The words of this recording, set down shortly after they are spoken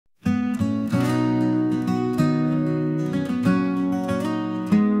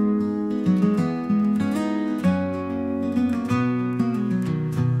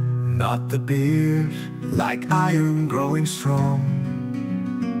not the beard, like iron growing strong,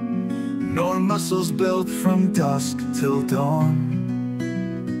 nor muscles built from dusk till dawn.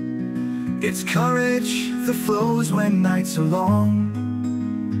 It's courage that flows when nights are long,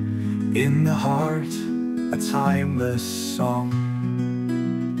 in the heart, a timeless song.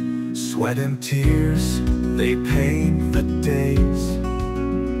 Sweat and tears, they paint the days.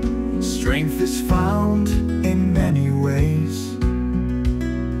 Strength is found in many ways,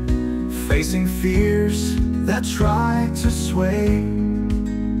 facing fears that try to sway.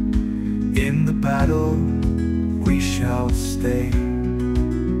 In the battle, we shall stay.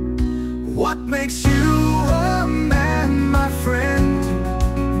 What makes you a man, my friend?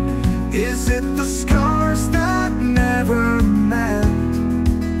 Is it the scars that never mend,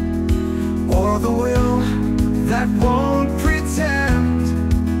 or the will that won't pretend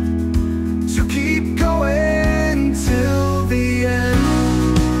to keep going till the end?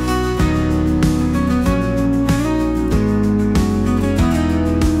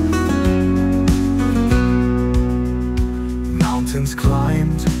 Mountains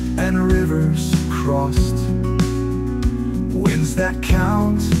climbed and rivers crossed, winds that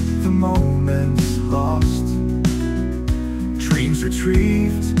count the moments lost, dreams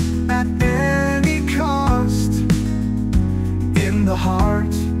retrieved at any cost. In the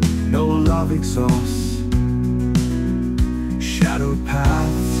heart, no love exhausts. Shadowed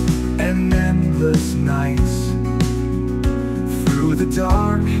paths and endless nights, through the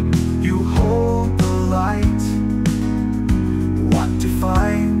dark you hold the light. What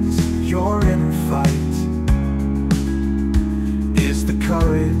defines your inner fight is the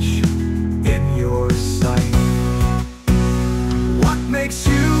courage in your sight. What makes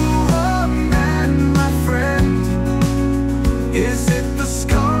you a man, my friend? Is it the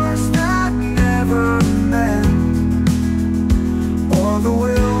scars that never mend, or the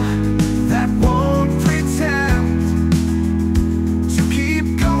will that won't pretend to keep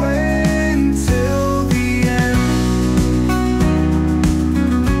going till the end?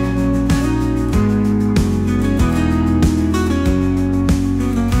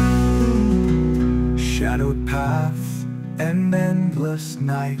 Shadowed paths and endless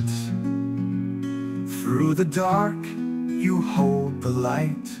nights, through the dark you hold the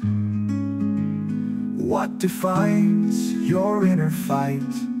light. What defines your inner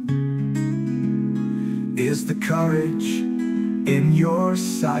fight is the courage in your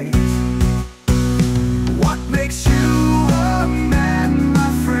sight. What makes you